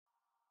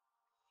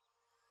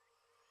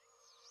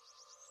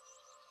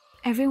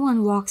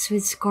Everyone walks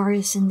with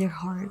scars in their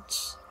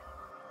hearts.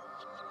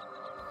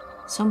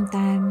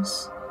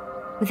 Sometimes,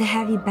 with the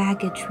heavy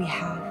baggage we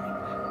have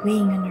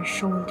weighing on our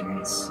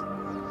shoulders,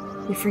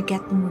 we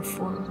forget to move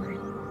forward,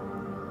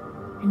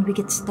 and we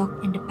get stuck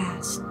in the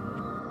past.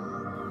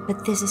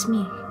 But this is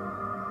me,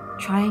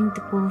 trying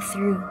to pull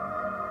through,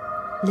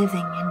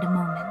 living in the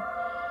moment.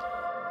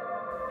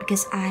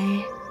 Because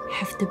I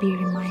have to be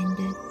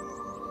reminded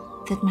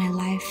that my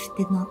life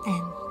did not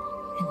end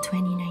in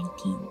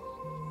 2019.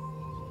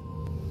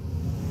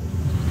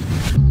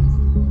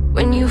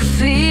 When you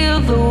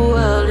feel the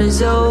world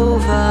is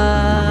over,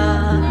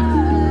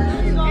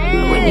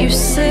 when you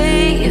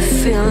say you're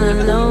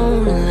feeling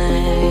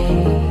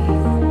lonely,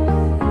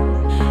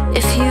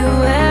 if you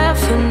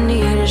ever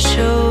need a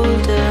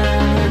shoulder,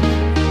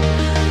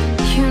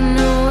 you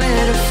know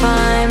where to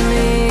find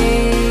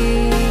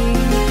me.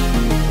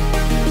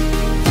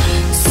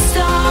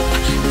 Stop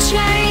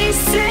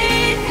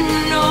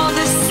chasing all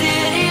the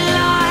city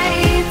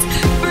lights,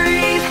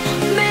 breathe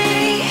me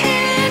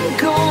in,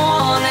 go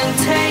on and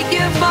take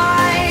your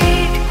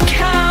bite,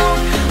 count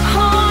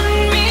on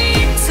me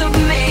to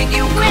make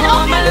you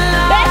come alive.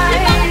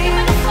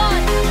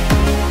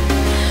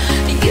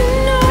 You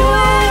know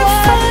where to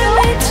find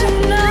me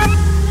tonight.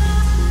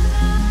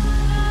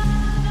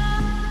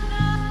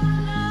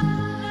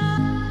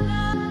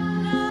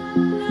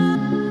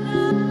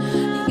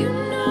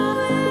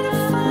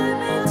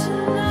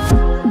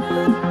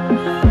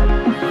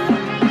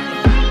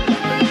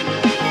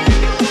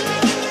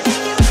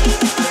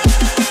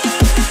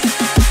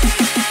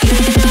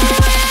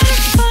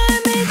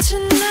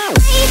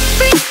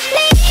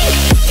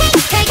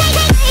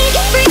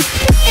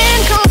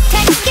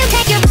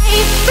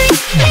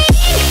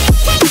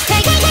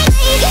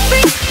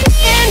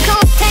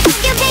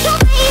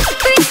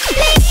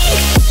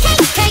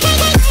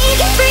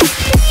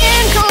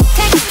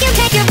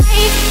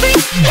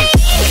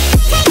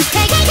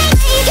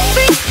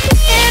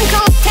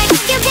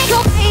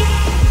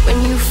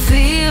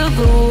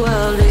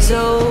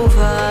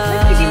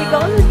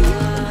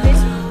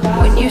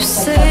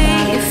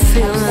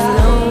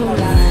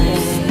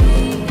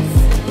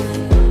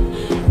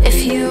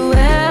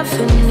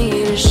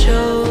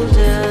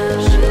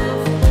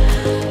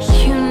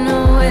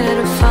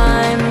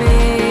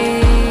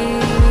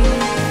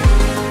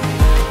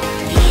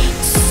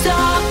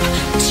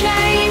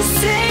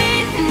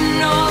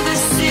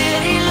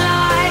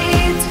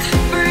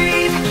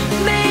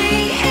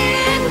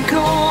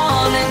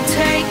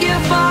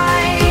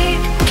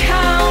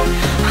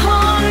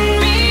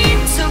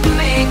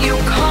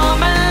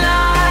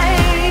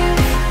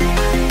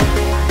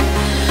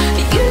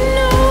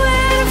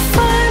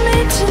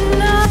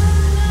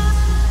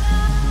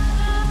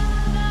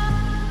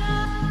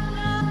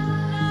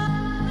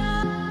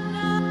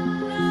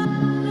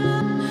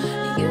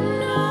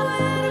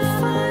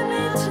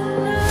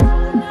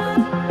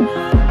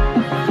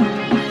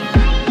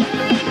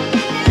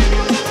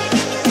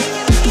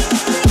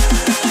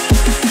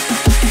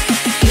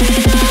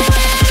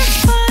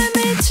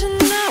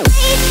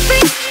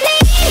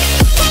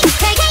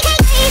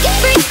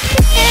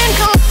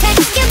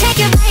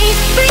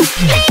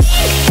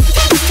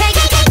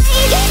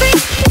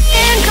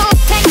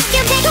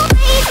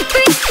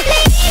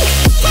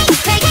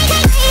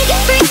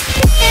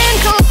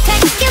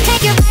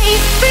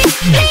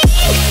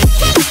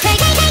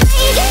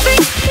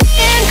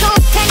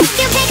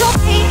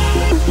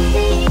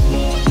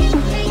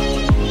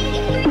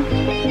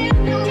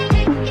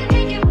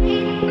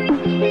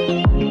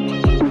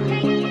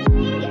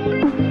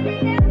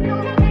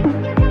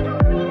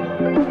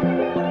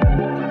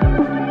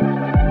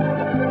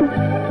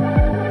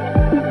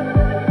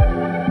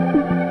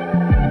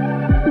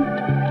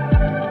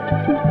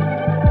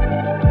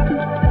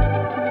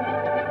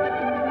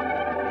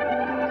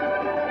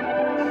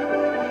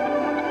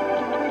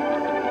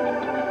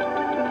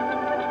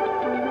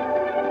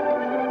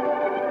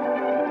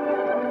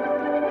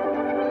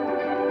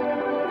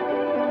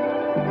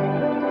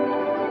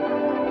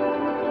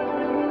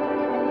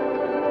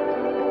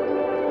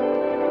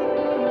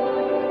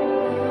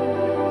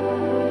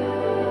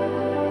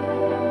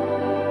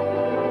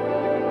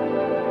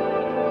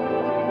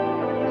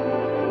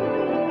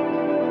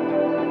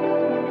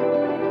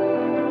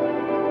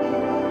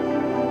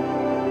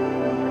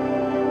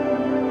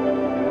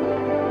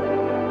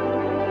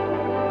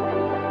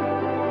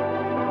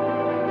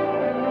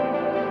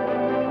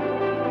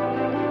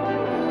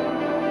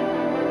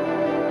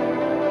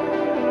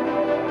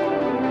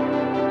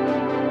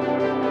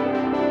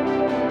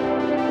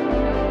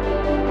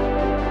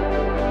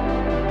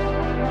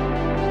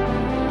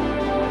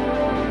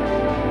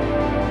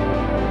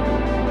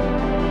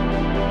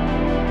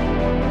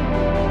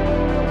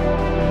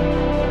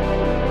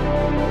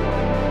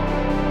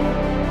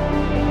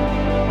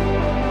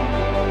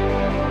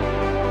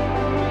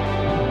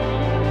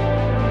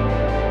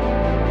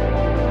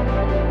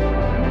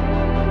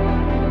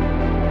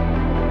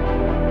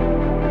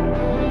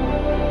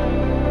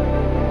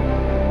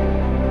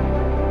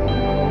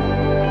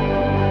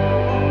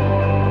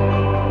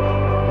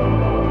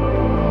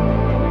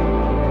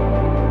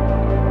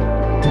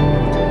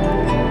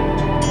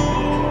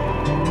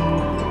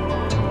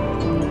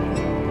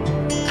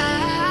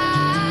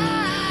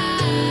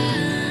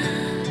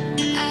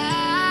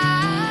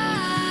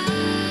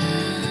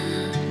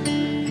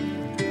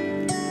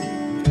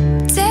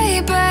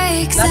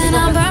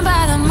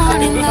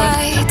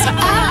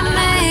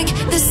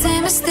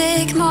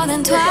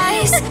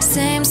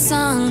 same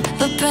song,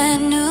 but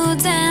brand new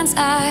dance.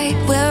 I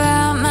wear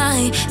out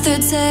my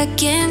third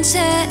second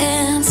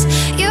chance.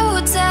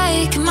 You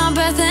take my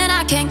breath and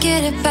I can't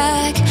get it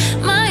back.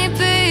 Might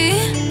be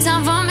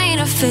time for me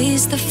to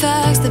face the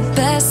facts. The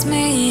best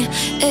me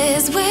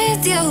is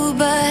with you,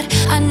 but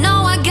I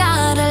know I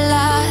got a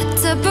lot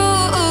to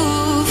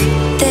prove.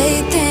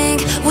 They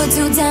think we're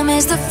too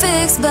damaged to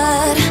fix,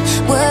 but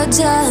we're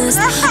just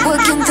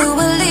working through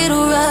a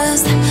little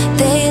rust.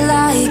 They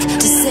like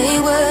to say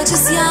we're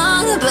just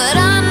young, but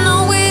I know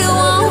we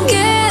won't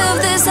give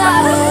this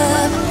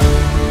up.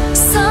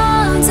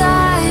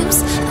 Sometimes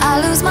I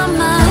lose my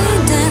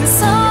mind, and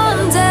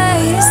some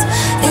days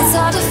it's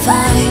hard to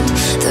find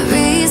the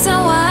reason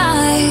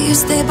why you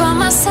stay by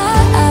my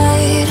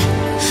side.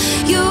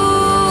 You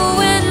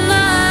and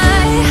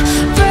I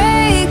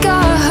break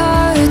our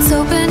hearts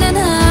open in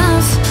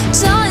half,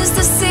 just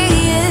to see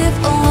if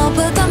we'll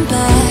put them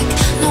back.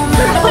 No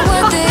matter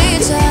what they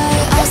try,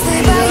 I'll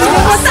stay by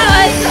your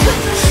side.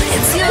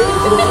 It's you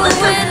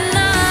and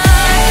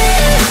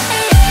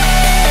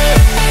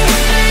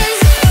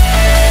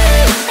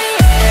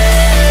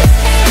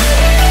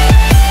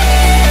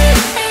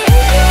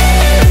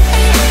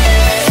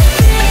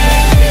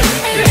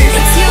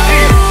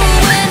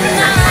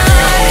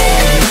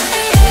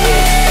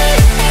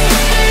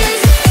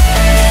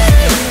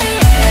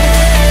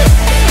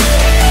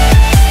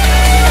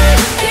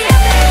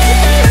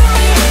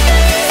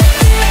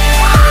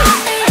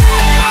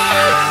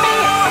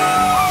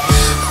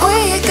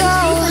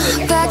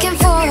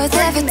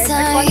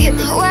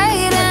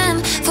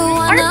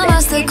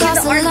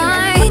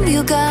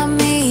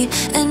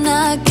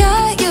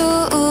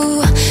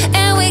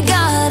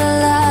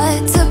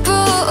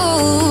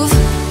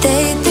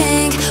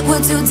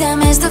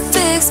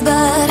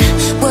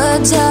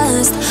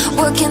just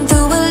working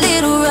through a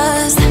little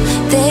rust.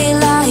 They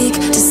like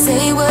to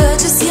say we're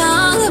just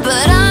young,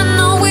 but I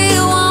know we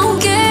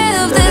won't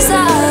give this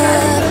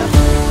up.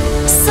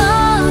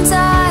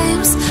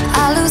 Sometimes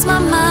I lose my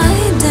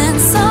mind, and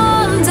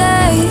some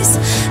days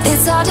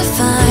it's hard to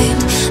find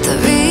the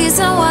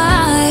reason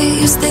why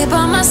you stay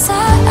by my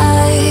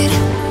side.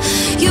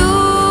 You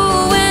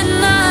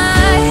and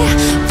I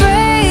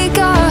break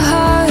our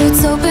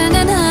hearts open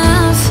in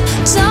half,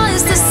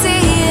 just to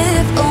see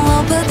if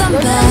we'll put them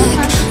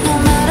back. No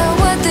matter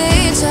what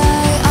they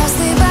try, I'll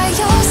stay by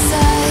your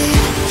side.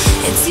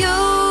 It's you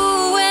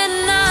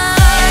and I.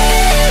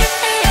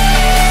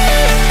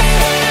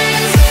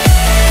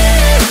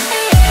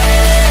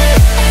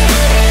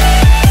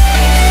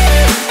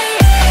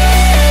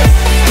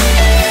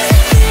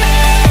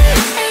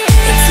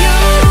 It's you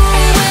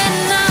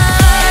and I.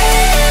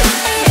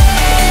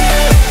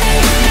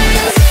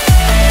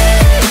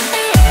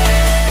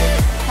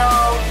 So,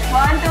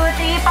 1, 2,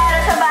 3, para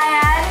sa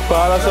bayan.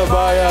 Para sa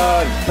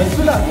bayan!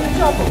 Nagsulat ng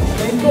Chapo,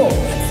 Enchantment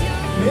Roniit,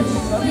 Mitch,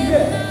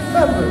 Miguel,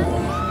 member